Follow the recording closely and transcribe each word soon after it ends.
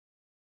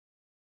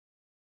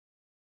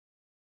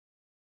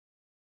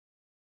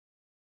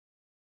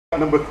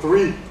Number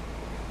 3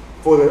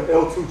 for the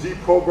L2G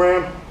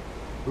program,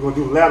 we're going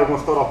to do ladder. We're going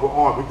to start off with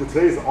arm.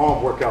 Today's an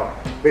arm workout.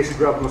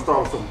 Basically, we're going to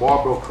start with some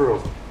barbell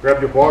curls.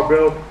 Grab your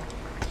barbell.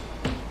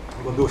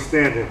 We're going to do a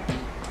standing.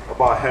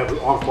 About have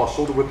the arms about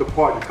shoulder width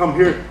apart. You come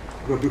here,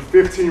 you're going to do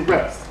 15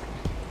 reps.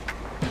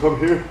 Come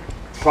here,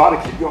 try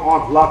to keep your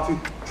arms locked.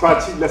 Try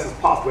to cheat less as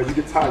possible. As you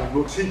get tired, you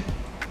will cheat,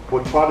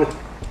 but try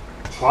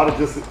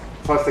to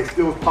stay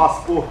still as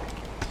possible.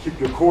 Keep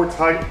your core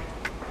tight.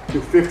 Do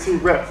 15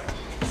 reps.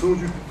 As soon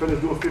as you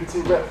finish doing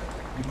 15 reps,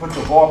 you put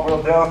your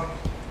barbell down,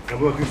 and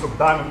we're gonna do some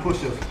diamond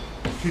push-ups.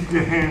 Keep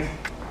your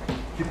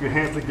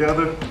hands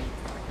together.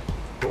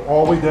 Go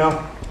all the way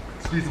down.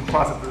 Squeeze some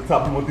triceps to the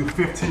top. We're gonna do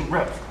 15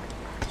 reps.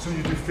 As soon as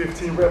you do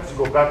 15 reps, you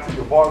go back to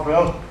your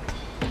barbell,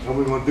 and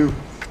we're gonna do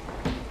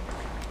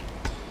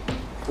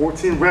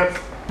 14 reps.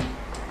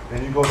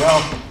 Then you go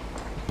down,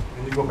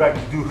 and you go back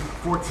to do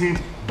 14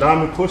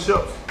 diamond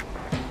push-ups.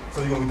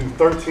 So you're gonna do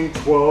 13,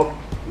 12,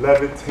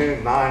 11,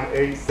 10, 9,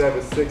 8,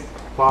 7, 6,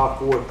 5,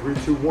 4, 3,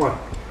 2, 1.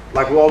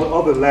 Like with all the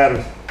other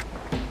ladders,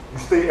 you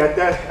stay at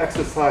that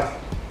exercise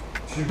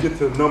till you get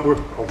to the number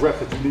of reps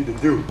that you need to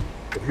do.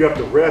 If you have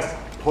to rest,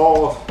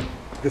 pause,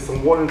 get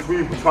some water in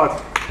between, but try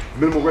to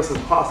minimal rest as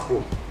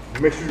possible.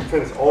 Make sure you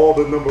finish all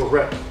the number of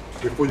reps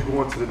before you go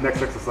on to the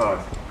next exercise.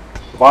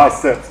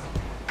 Biceps.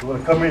 You want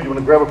to come in, you want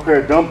to grab a pair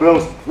of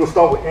dumbbells. We'll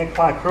start with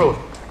incline curls.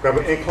 Grab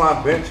an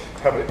incline bench,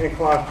 have an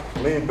incline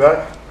lean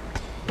back.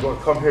 You're going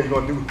to come here, you're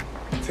going to do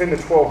 10 to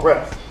 12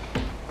 reps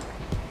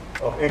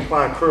of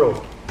incline curls.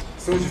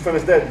 As soon as you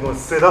finish that, you're going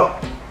to sit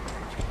up.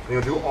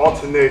 You're going to do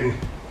alternating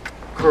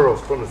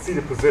curls from the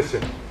seated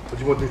position. But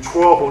you want to do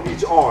 12 on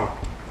each arm.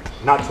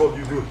 Not 12,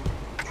 you do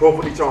 12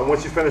 on each arm.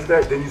 Once you finish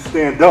that, then you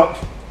stand up.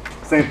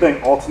 Same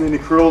thing, alternating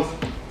curls.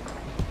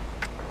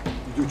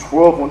 You do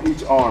 12 on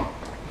each arm.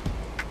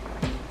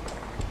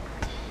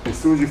 As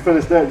soon as you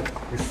finish that,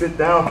 you sit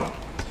down,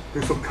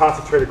 do some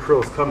concentrated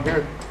curls. Come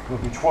here, you'll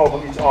do 12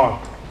 on each arm.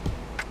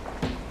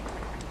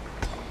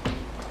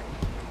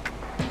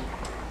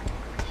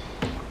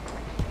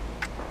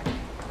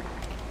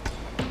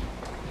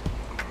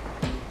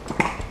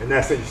 And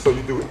that's it. So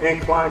you do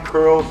incline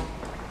curls,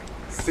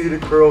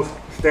 seated curls,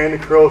 standing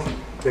curls,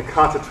 then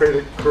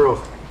concentrated curls.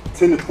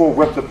 10 to 12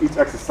 reps of each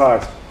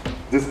exercise.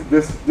 This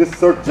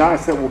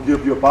giant set will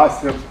give your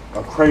biceps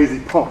a crazy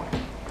pump.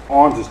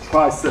 Arms is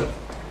triceps.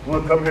 You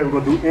want to come here,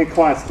 we're going to do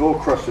incline skull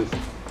crushers.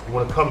 You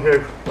want to come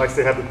here, like I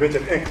say, have the bench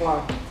at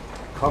incline.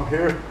 Come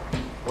here,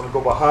 you want to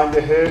go behind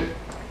your head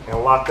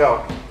and lock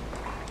out.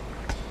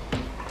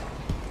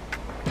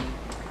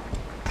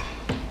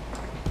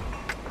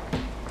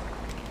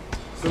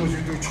 As soon as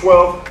you do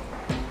 12,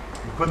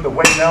 you put the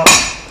weight down.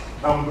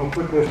 Now we're going to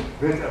put the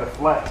bench at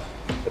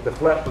the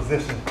flat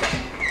position.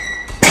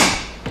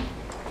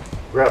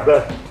 Grab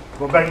that.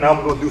 Go back now,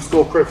 we're going to do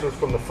skull crushers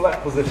from the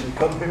flat position.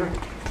 Come here.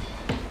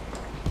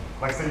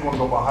 Like I said, you want to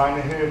go behind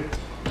the head.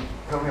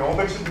 Come here.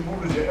 Make sure you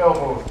move your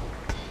elbows.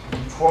 You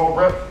do 12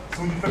 reps. As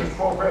soon as you finish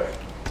 12 reps,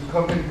 you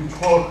come in and do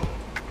 12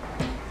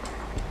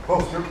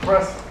 close grip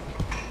press.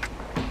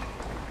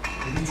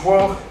 You do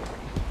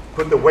 12,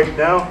 put the weight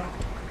down,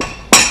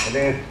 and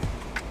then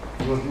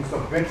you're going to do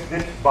some bench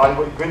dips, body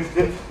weight bench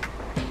dips.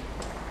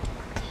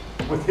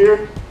 With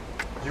here,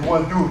 you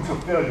want to do it to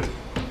failure.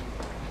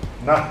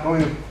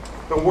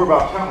 Don't worry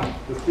about counting.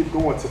 Just keep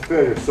going to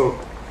failure. So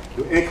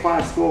the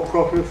incline skull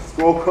crushers,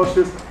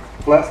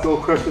 flat skull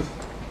crushers,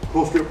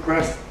 close grip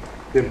press,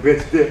 then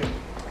bench dip.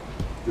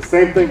 The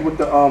same thing with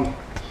the arm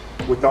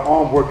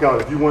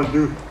workout. If you want to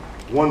do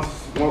one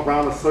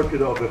round of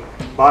circuit of the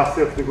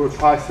biceps, then go to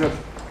triceps,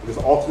 just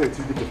alternate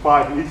till you get to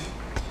 5 each.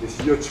 It's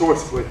your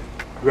choice, but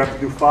you have to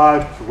do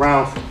 5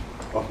 rounds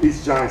of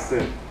each giant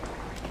set.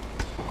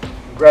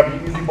 Grab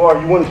your easy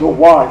bar. You want to go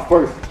wide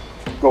first.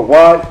 Go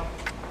wide.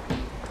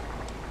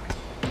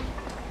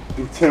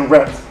 Do 10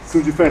 reps. As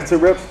soon as you finish 10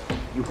 reps,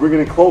 you bring it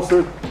in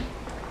closer.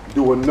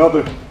 Do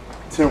another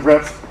 10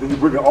 reps. Then you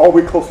bring it all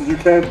the way close as you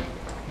can.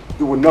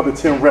 Do another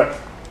 10 reps.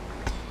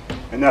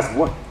 And that's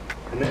one.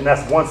 And then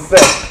that's one set.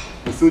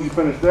 As soon as you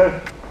finish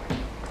that,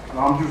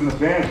 now I'm using a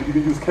band, but you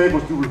can use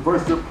cables. Do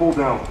reverse grip pull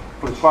down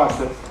for the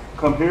triceps.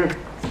 Come here,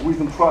 squeeze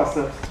them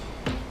triceps.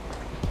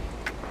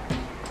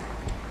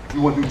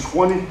 You want to do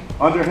 20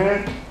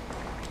 underhand,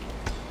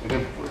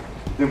 and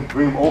then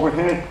bring them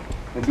overhand,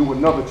 and do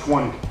another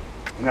 20.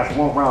 And that's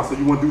 1 round. So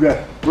you want to do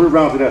that 3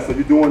 rounds of that. So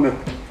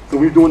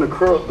we're doing the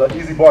curl, the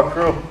easy bar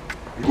curl.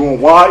 You're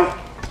going wide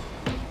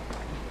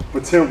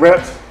for 10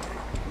 reps,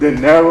 then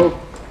narrow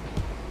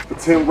for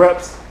 10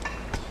 reps,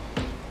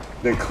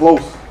 then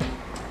close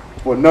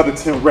for another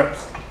 10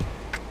 reps.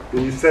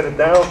 Then you set it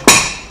down,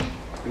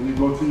 and you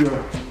go to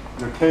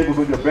your cables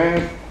or your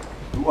bands,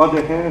 do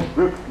underhand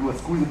grip, you want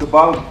to squeeze at the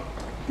bottom,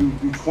 do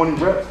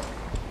 20 reps,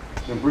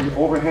 then bring it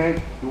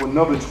overhand, do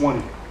another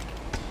 20.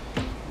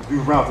 Do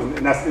rounds,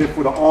 and that's it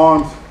for the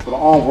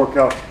arm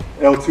workout,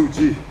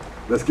 L2G.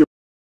 Let's get